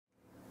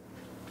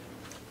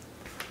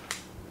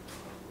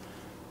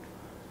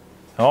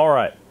All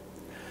right.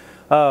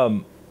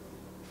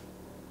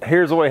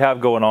 Here's what we have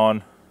going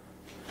on.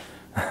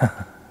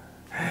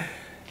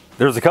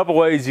 There's a couple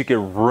ways you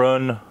can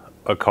ruin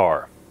a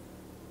car.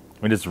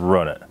 I mean, just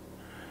ruin it.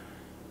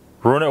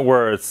 Ruin it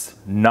where it's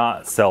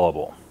not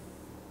sellable.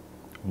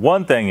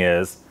 One thing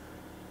is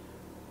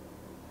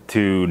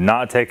to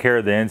not take care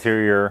of the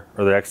interior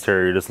or the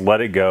exterior, just let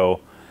it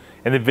go.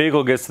 And the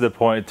vehicle gets to the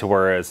point to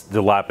where it's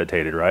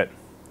dilapidated, right?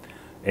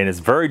 And it's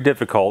very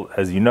difficult,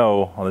 as you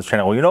know on this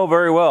channel, well, you know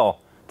very well,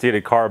 to get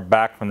a car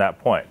back from that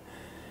point.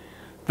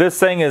 This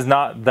thing is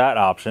not that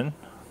option.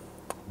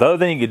 The other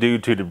thing you can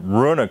do to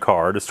ruin a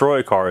car, destroy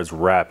a car, is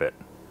wrap it.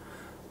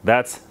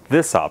 That's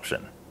this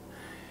option.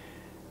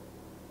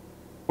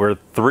 We're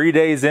 3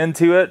 days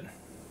into it,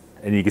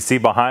 and you can see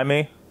behind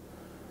me,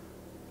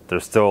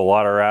 there's still a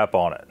lot of wrap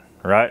on it,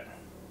 right?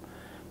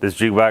 This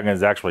G-Wagon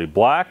is actually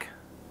black.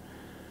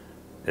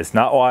 It's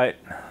not white.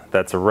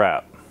 That's a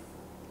wrap.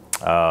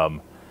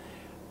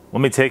 Let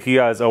me take you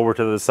guys over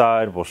to the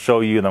side. We'll show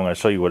you, and I'm going to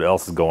show you what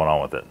else is going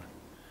on with it.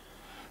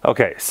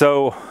 Okay,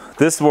 so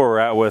this is where we're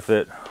at with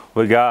it.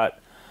 We got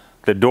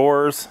the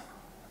doors,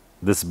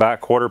 this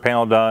back quarter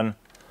panel done.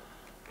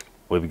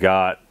 We've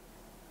got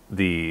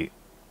the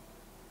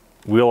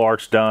wheel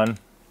arch done.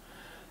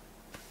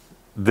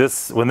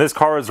 When this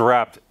car was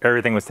wrapped,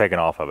 everything was taken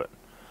off of it.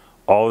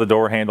 All the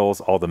door handles,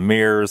 all the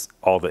mirrors,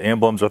 all the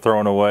emblems are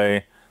thrown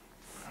away.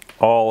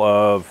 All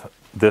of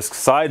this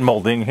side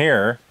molding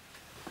here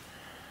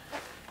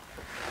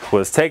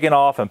was taken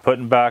off and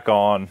put back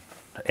on,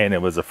 and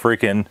it was a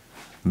freaking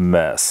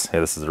mess. Yeah,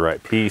 this is the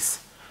right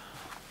piece.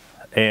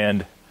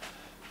 And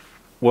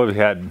what we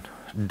had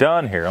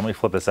done here, let me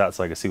flip this out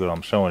so I can see what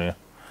I'm showing you.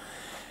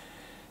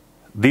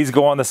 These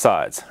go on the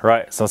sides,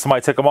 right? So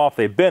somebody took them off,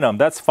 they bent them,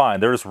 that's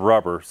fine. There's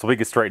rubber, so we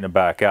can straighten them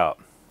back out.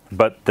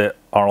 But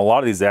on a lot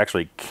of these, they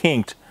actually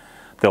kinked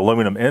the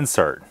aluminum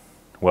insert.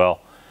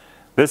 Well,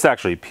 this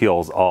actually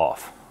peels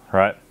off,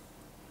 right?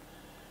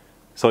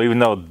 So even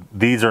though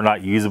these are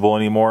not usable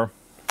anymore,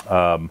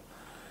 you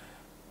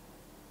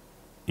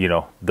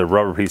know, the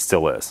rubber piece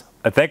still is.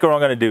 I think what I'm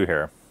going to do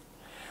here,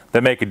 they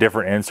make a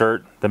different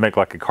insert. They make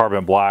like a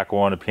carbon black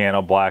one, a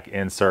piano black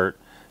insert,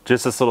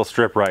 just this little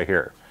strip right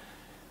here.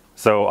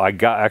 So I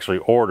actually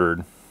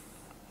ordered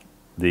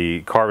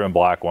the carbon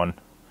black one.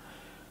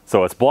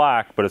 So it's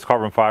black, but it's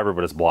carbon fiber,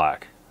 but it's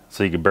black.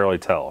 So you can barely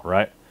tell,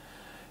 right?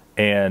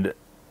 And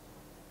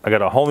I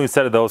got a whole new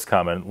set of those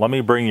coming. Let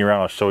me bring you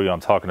around. I'll show you what I'm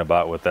talking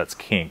about with that's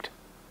kinked.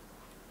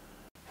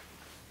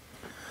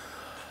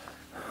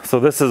 So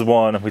this is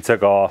one we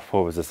took off.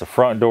 What was this? The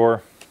front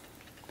door.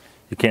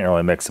 You can't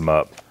really mix them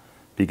up.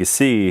 But you can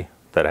see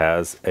that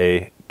has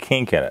a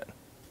kink in it.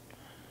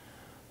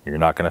 You're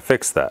not going to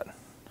fix that.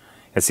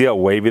 And see how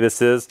wavy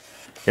this is?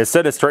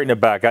 Instead of straightening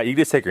it back out, you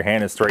just take your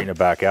hand and straighten it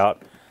back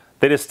out.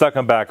 They just stuck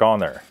them back on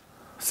there.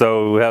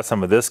 So we have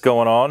some of this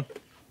going on.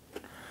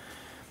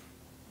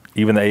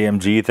 Even the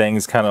AMG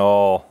thing's kind of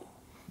all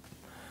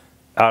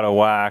out of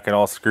whack and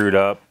all screwed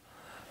up.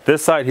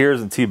 This side here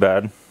isn't too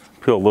bad.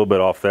 Peel a little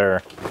bit off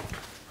there.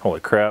 Holy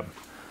crap.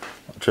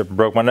 I tripped and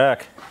broke my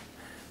neck.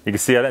 You can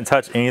see I didn't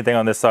touch anything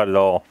on this side at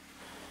all.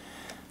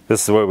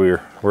 This is what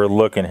we're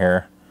looking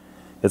here.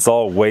 It's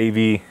all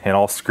wavy and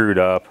all screwed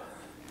up.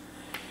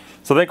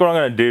 So I think what I'm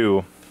going to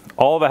do,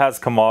 all of it has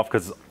to come off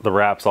because the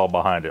wrap's all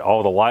behind it.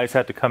 All the lights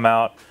have to come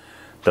out.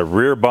 The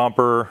rear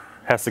bumper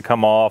has to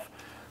come off.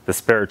 The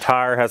spare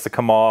tire has to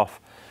come off.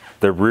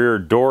 The rear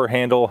door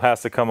handle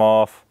has to come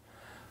off.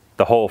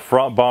 The whole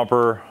front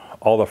bumper,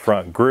 all the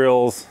front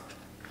grills.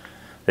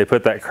 They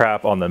put that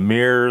crap on the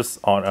mirrors,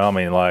 I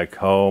mean,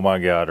 like, oh my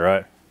God,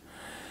 right?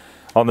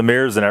 On the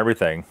mirrors and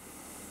everything.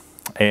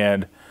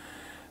 And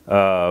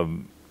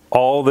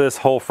all this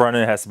whole front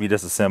end has to be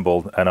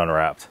disassembled and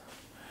unwrapped.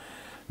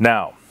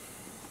 Now,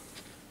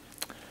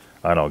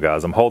 I know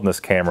guys, I'm holding this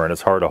camera and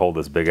it's hard to hold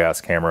this big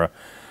ass camera.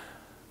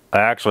 I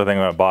actually think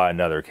I'm going to buy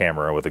another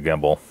camera with a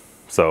gimbal.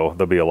 So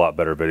there'll be a lot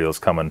better videos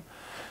coming.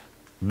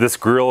 This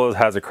grill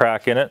has a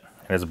crack in it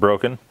and it's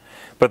broken.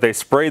 But they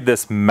sprayed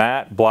this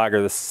matte black,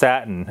 or the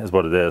satin is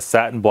what it is.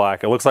 Satin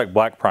black. It looks like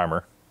black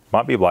primer.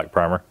 Might be black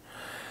primer.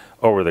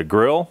 Over the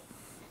grill.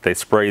 They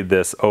sprayed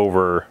this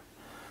over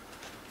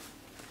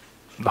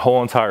the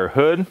whole entire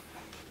hood.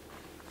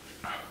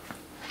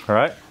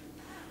 Alright.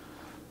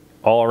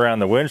 All around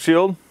the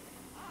windshield.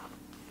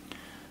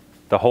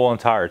 The whole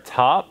entire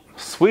top.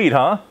 Sweet,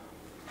 huh?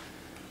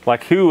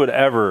 Like, who would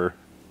ever...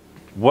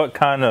 What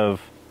kind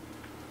of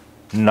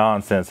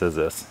nonsense is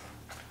this?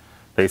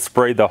 They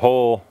sprayed the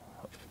whole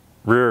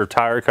rear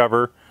tire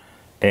cover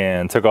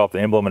and took off the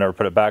emblem and never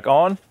put it back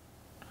on.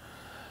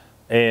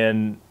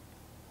 And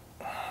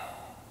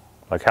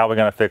like, how are we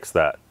going to fix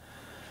that?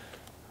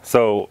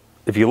 So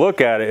if you look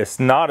at it, it's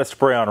not a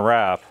spray on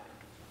wrap.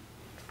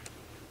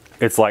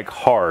 It's like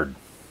hard,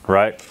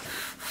 right?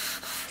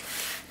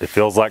 It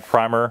feels like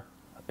primer.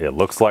 It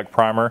looks like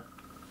primer.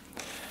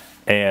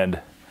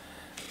 And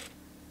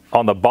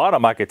on the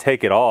bottom, I could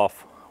take it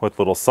off with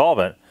a little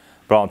solvent,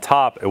 but on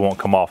top, it won't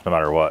come off no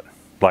matter what,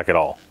 like at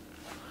all.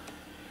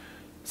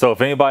 So if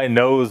anybody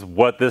knows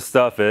what this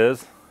stuff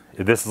is,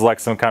 if this is like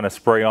some kind of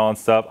spray on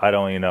stuff, I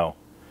don't even know.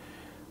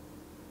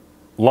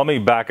 Let me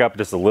back up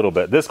just a little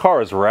bit. This car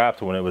was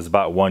wrapped when it was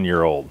about 1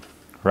 year old,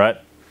 right?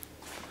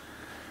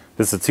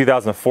 This is a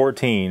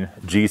 2014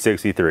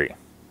 G63.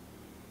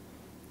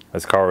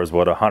 This car was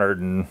what, 100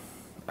 and,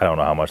 I don't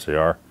know how much they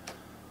are,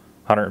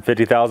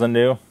 150,000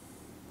 new,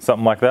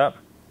 something like that.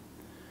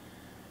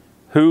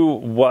 Who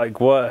would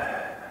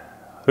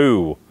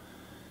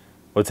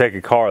take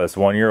a car that's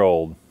 1 year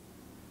old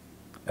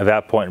at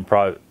that point,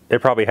 and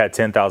it probably had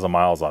 10,000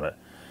 miles on it,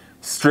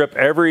 strip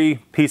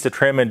every piece of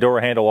trim and door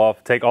handle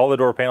off, take all the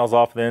door panels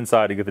off the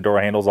inside to get the door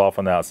handles off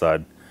on the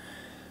outside,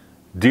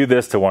 do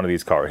this to one of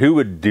these cars? Who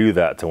would do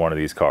that to one of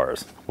these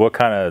cars? What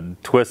kind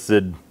of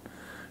twisted,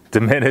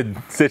 demented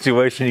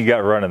situation you got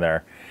running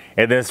there?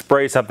 And then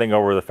spray something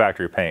over the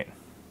factory paint.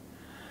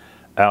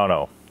 I don't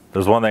know.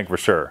 There's one thing for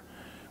sure.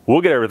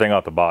 We'll get everything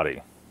off the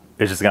body.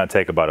 It's just going to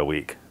take about a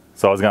week.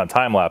 So I was going to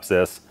time lapse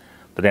this.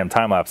 The damn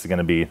time lapse is going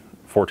to be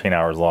 14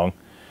 hours long.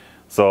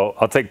 So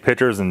I'll take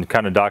pictures and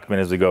kind of document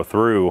as we go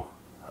through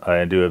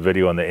and do a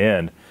video on the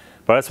end.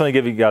 But I just want to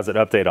give you guys an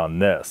update on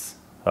this.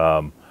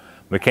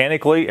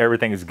 Mechanically,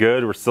 everything is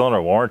good. We're still under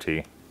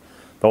warranty.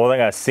 The only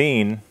thing I've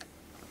seen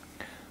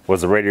was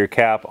the radiator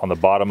cap on the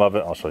bottom of it.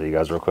 I'll show you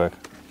guys real quick.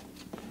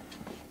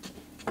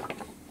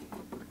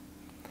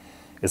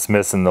 It's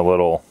missing the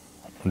little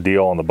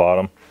deal on the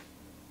bottom.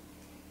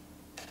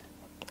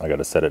 I got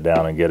to set it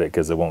down and get it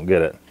because it won't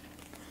get it.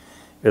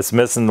 It's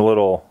missing the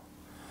little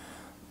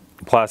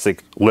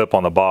plastic lip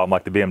on the bottom,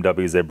 like the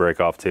BMWs, they break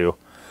off too.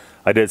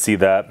 I did see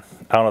that.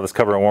 I don't know if it's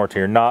covering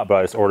warranty or not, but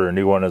I just ordered a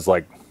new one. It's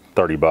like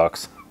 30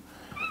 bucks.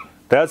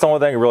 That's the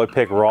only thing I really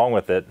pick wrong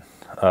with it.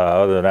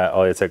 Other than that,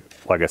 it's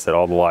like I said,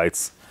 all the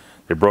lights.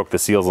 They broke the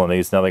seals on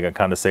these. Now they got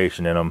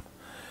condensation in them.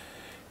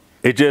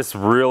 It just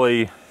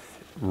really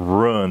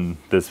ruined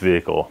this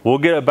vehicle. We'll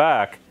get it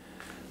back,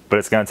 but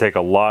it's going to take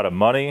a lot of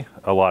money,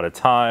 a lot of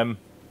time,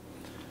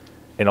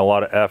 and a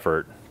lot of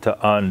effort to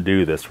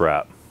undo this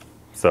wrap.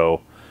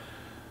 So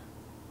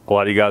a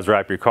lot of you guys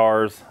wrap your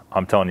cars.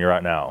 I'm telling you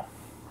right now,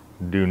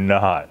 do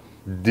not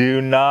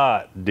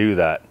do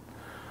that.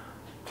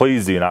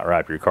 Please do not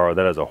wrap your car.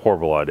 That is a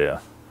horrible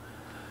idea.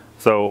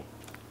 So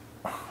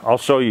I'll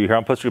show you here.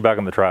 I'll put you back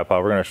on the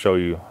tripod. We're going to show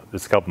you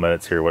just a couple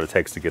minutes here what it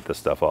takes to get this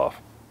stuff off.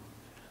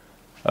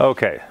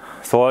 Okay,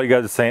 so a lot of you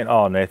guys are saying,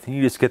 oh Nathan,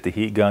 you just get the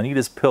heat gun, you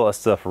just peel that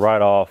stuff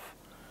right off.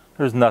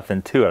 There's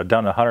nothing to it. I've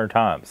done it 100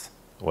 times.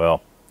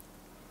 Well,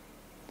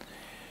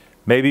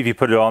 maybe if you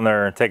put it on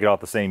there and take it off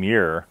the same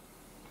year,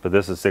 but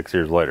this is 6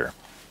 years later.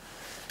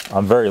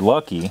 I'm very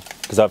lucky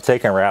because I've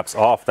taken wraps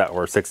off that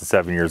were 6 and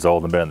 7 years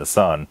old and been in the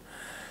sun,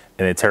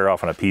 and they tear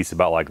off in a piece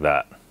about like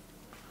that.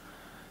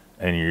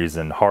 And you're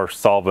using harsh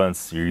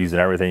solvents, you're using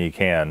everything you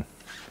can.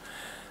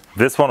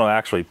 This one will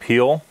actually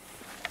peel.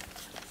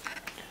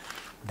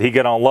 The heat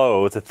gun on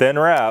low, it's a thin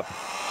wrap.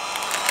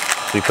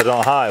 So you put it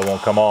on high, it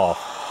won't come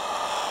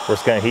off. We're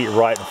just gonna heat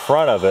right in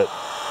front of it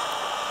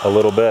a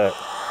little bit.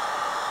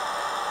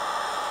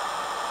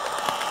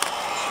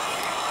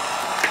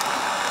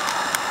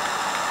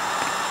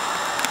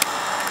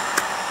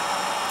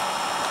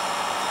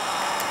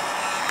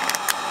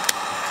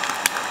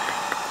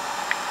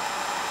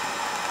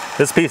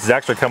 This piece is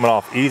actually coming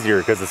off easier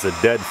because it's a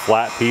dead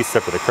flat piece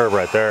except for the curve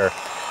right there.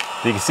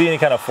 If you can see any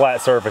kind of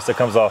flat surface, it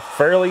comes off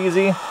fairly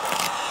easy.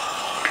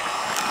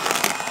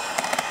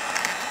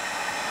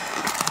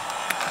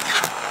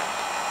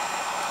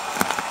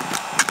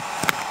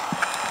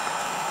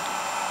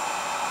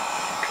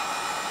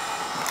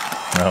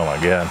 Oh my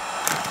God.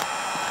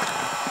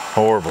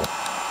 Horrible.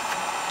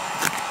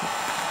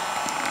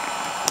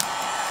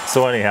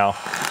 So anyhow,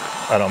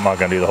 I'm not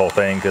gonna do the whole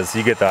thing because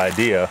you get the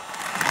idea.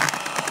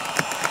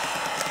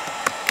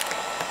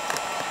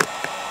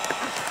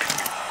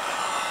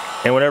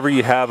 And whenever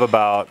you have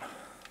about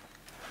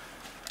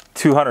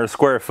 200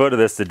 square foot of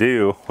this to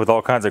do with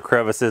all kinds of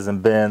crevices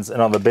and bends,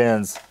 and on the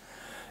bends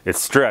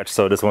it's stretched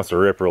so it just wants to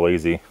rip real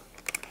easy,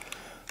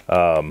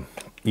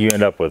 you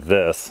end up with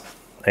this.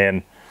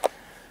 And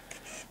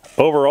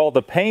overall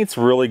the paint's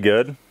really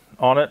good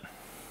on it.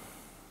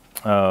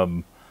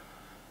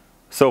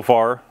 So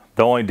far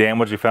the only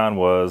damage we found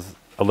was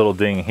a little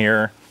ding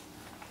here,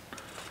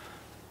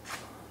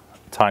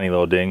 tiny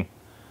little ding.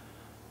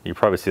 You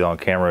probably see it on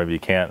camera if you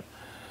can't.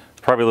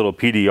 Probably a little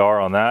PDR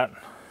on that,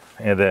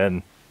 and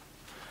then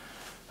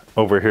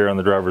over here on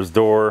the driver's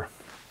door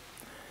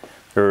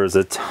there is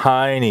a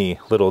tiny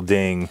little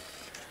ding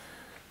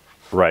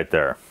right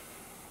there,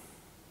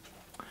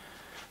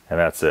 and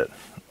that's it.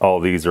 All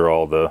these are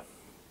all the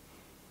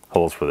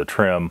holes for the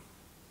trim.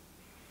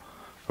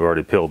 We've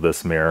already peeled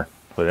this mirror,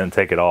 but I didn't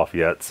take it off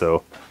yet,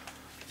 so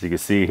as you can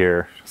see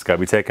here, it's got to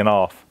be taken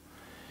off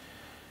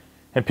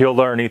and peeled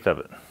underneath of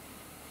it.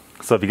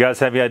 So if you guys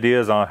have any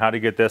ideas on how to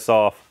get this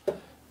off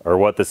or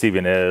what this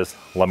even is,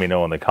 let me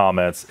know in the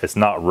comments. It's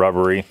not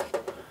rubbery,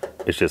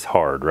 it's just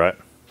hard, right?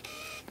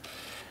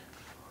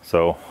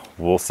 So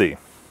we'll see.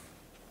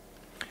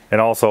 And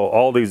also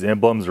all these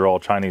emblems are all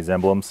Chinese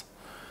emblems.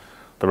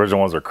 The original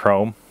ones are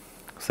chrome,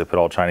 So they put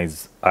all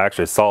Chinese. I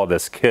actually saw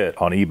this kit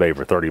on eBay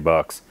for 30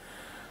 bucks.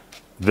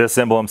 This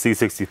emblem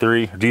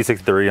C63,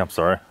 G63, I'm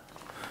sorry.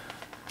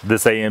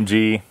 This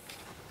AMG,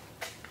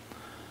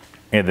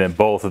 and then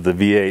both of the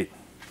V8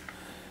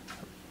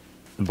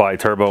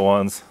 bi-turbo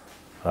ones.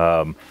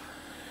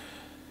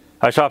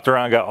 I shopped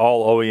around, got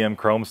all OEM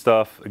chrome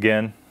stuff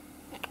again.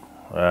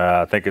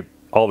 I think it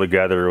all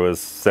together was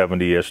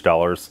 $70-ish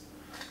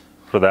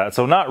for that,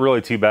 so not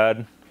really too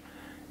bad.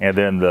 And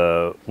then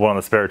the one on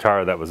the spare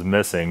tire that was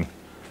missing,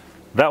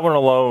 that one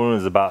alone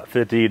is about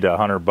 50 to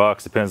 100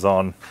 bucks, depends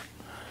on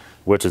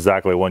which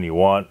exactly one you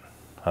want.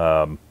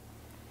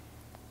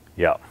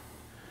 Yeah.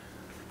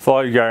 So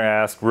all you gotta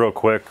ask real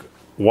quick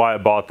why I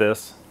bought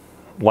this.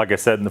 Like I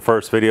said in the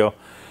first video,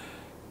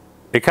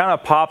 it kind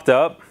of popped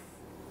up.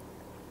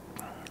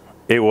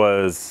 It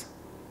was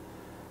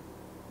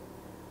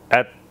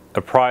at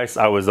a price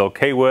I was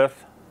okay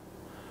with.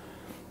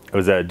 It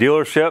was at a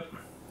dealership.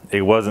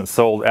 It wasn't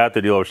sold at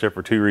the dealership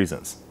for 2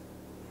 reasons.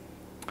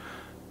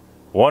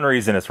 One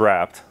reason, it's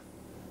wrapped.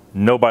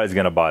 Nobody's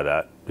gonna buy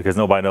that because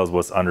nobody knows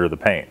what's under the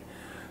paint.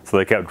 So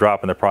they kept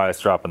dropping the price,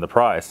 dropping the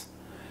price.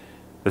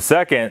 The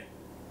second,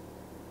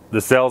 the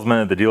salesmen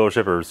at the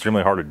dealership are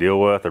extremely hard to deal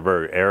with. They're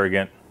very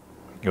arrogant.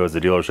 It was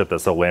a dealership that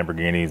sold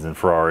Lamborghinis and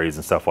Ferraris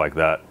and stuff like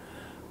that.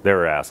 They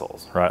were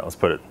assholes, right? Let's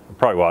put it. I'm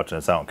probably watching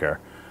this, I don't care.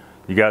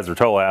 You guys are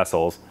total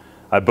assholes.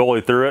 I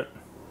bullied through it,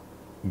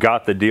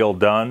 got the deal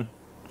done,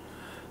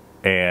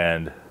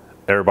 and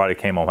everybody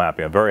came home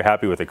happy. I'm very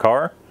happy with the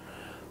car.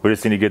 We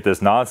just need to get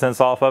this nonsense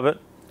off of it.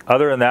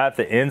 Other than that,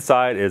 the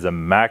inside is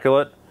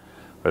immaculate.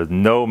 There's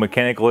no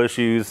mechanical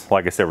issues.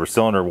 Like I said, we're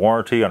still under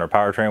warranty, under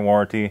powertrain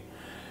warranty.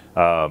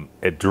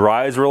 It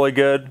drives really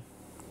good.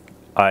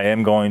 I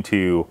am going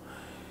to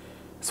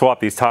swap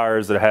these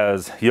tires that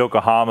has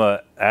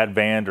Yokohama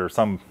Advant or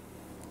some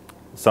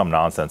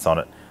nonsense on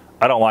it.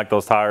 I don't like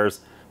those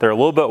tires. They're a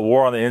little bit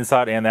wore on the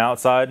inside and the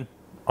outside.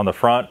 On the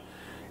front,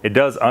 it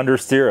does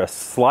understeer a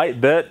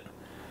slight bit.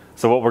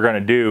 So what we're gonna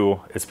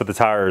do is put the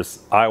tires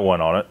I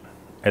want on it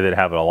and then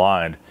have it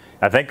aligned.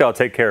 I think that'll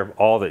take care of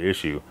all the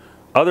issue.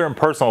 Other than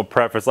personal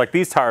preference, like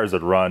these tires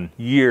would run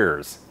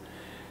years.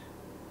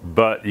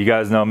 But you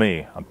guys know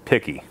me, I'm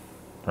picky,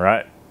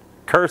 right?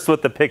 Cursed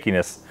with the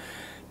pickiness.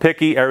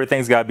 Picky,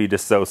 everything's gotta be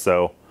just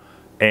so-so.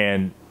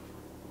 And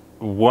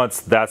once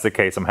that's the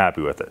case, I'm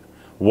happy with it.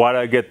 Why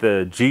did I get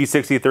the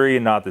G63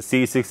 and not the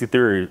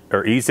C63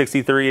 or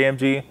E63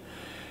 AMG?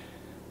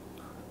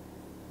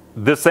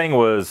 This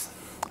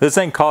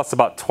thing costs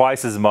about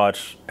twice as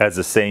much as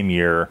the same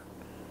year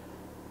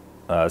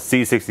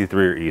C63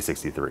 or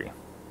E63.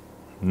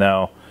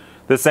 No,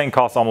 this thing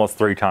costs almost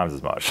 3 times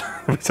as much,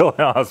 to be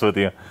totally honest with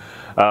you.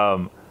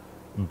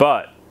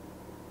 But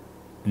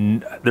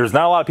there's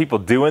not a lot of people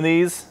doing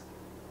these.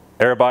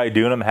 Everybody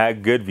doing them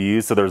had good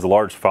views, so there's a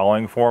large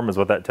following for them, is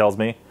what that tells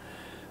me.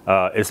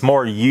 It's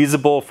more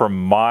usable for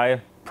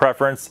my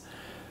preference.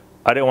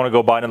 I didn't want to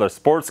go buy another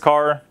sports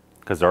car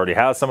because I already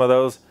have some of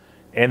those.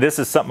 And this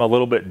is something a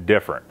little bit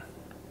different,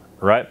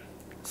 right?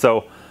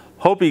 So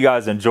hope you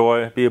guys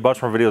enjoy. Be a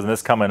bunch more videos on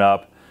this coming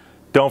up.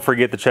 Don't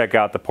forget to check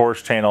out the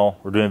Porsche channel.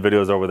 We're doing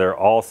videos over there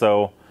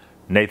also.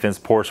 Nathan's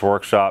Porsche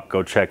Workshop.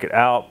 Go check it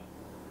out.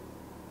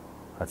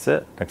 That's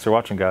it. Thanks for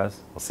watching,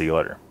 guys. I'll see you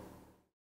later.